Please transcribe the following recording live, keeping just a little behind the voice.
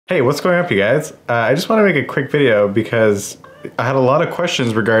Hey, what's going up, you guys? I just want to make a quick video because I had a lot of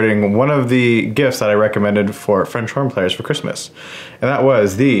questions regarding one of the gifts that I recommended for French horn players for Christmas, and that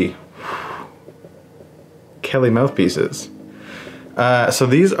was the Kelly mouthpieces. So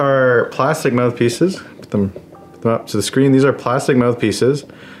these are plastic mouthpieces. Put them up to the screen. These are plastic mouthpieces.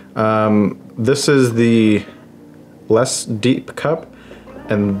 This is the less deep cup,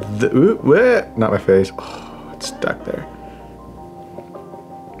 and not my face. Oh, it's stuck there.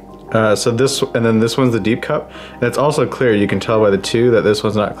 So this, and then this one's the deep cup, and it's also clear. You can tell by the two that this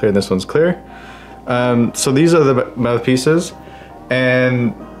one's not clear and this one's clear. So these are the mouthpieces,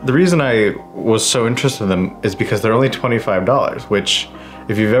 and the reason I was so interested in them is because they're only $25, which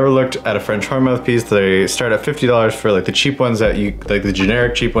if you've ever looked at a French horn mouthpiece, they start at $50 for like the cheap ones that you, like the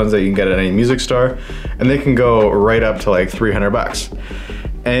generic cheap ones that you can get at any music store, and they can go right up to like 300 bucks.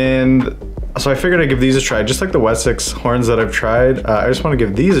 And so I figured I'd give these a try, just like the Wessex horns that I've tried. I just want to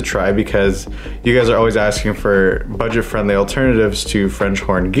give these a try because you guys are always asking for budget-friendly alternatives to French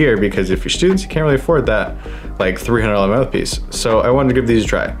horn gear, because if you're students, you can't really afford that like $300 mouthpiece. So I wanted to give these a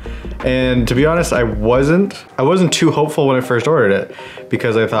try. And to be honest, I wasn't too hopeful when I first ordered it,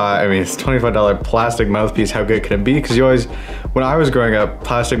 because I thought, I mean, it's $25 plastic mouthpiece, how good can it be? Because you always, when I was growing up,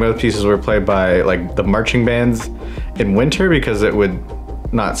 plastic mouthpieces were played by like the marching bands in winter because it would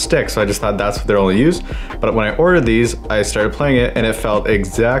not stick, so I just thought that's what they're only used. But when I ordered these, I started playing it, and it felt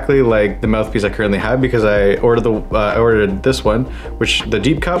exactly like the mouthpiece I currently have, because I ordered this one, which the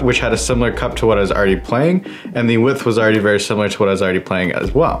deep cup, which had a similar cup to what I was already playing, and the width was already very similar to what I was already playing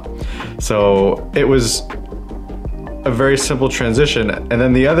as well. So it was a very simple transition. And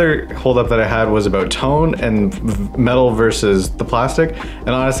then the other holdup that I had was about tone and metal versus the plastic.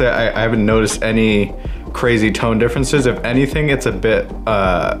 And honestly, I haven't noticed any crazy tone differences. If anything, it's a bit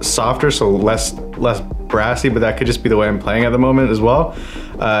softer, so less brassy, but that could just be the way I'm playing at the moment as well.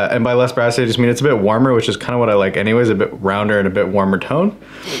 And by less brassy, I just mean it's a bit warmer, which is kind of what I like anyways, a bit rounder and a bit warmer tone.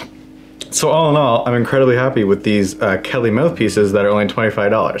 So all in all, I'm incredibly happy with these Kelly mouthpieces that are only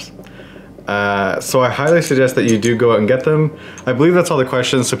 $25. So I highly suggest that you do go out and get them. I believe that's all the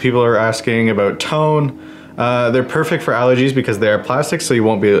questions. So people are asking about tone. They're perfect for allergies because they are plastic, so you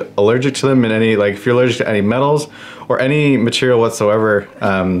won't be allergic to them in any, like if you're allergic to any metals or any material whatsoever,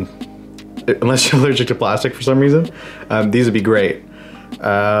 unless you're allergic to plastic for some reason, these would be great.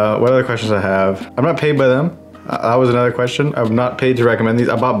 What other questions I have? I'm not paid by them. That was another question. I'm not paid to recommend these.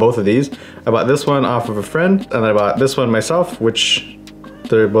 I bought both of these. I bought this one off of a friend, and I bought this one myself, which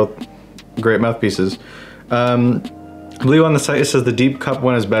they're both great mouthpieces. I believe on the site it says the deep cup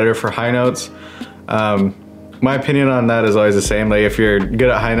one is better for high notes. My opinion on that is always the same. Like if you're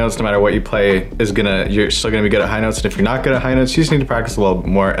good at high notes, no matter what you play, you're still gonna be good at high notes. And if you're not good at high notes, you just need to practice a little bit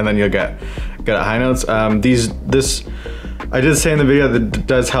more, and then you'll get good at high notes. I did say in the video that it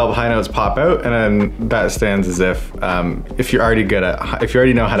does help high notes pop out, and then that stands as if you already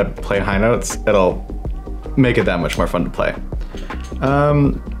know how to play high notes, it'll make it that much more fun to play.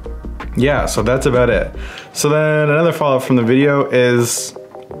 Yeah, so that's about it. So then another follow-up from the video is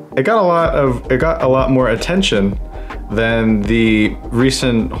it got a lot more attention than the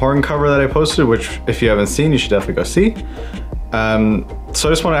recent horn cover that I posted, which if you haven't seen, you should definitely go see. So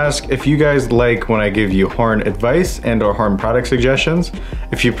I just want to ask if you guys like when I give you horn advice and or horn product suggestions,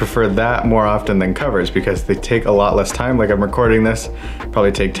 if you prefer that more often than covers, because they take a lot less time. Like I'm recording this,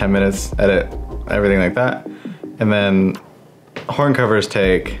 probably take 10 minutes, edit, everything like that. And then horn covers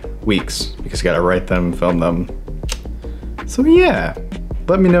take weeks because you gotta write them, film them. So yeah,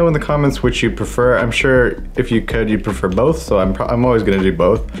 let me know in the comments which you prefer. I'm sure if you could, you'd prefer both, so I'm always gonna do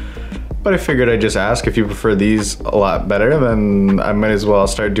both. But I figured I'd just ask if you prefer these a lot better, then I might as well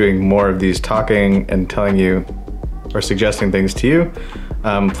start doing more of these talking and telling you or suggesting things to you.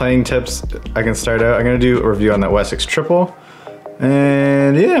 Playing tips, I can start out. I'm gonna do a review on that Wessex triple.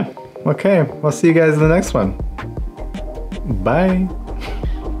 And yeah, okay, I'll see you guys in the next one. Bye.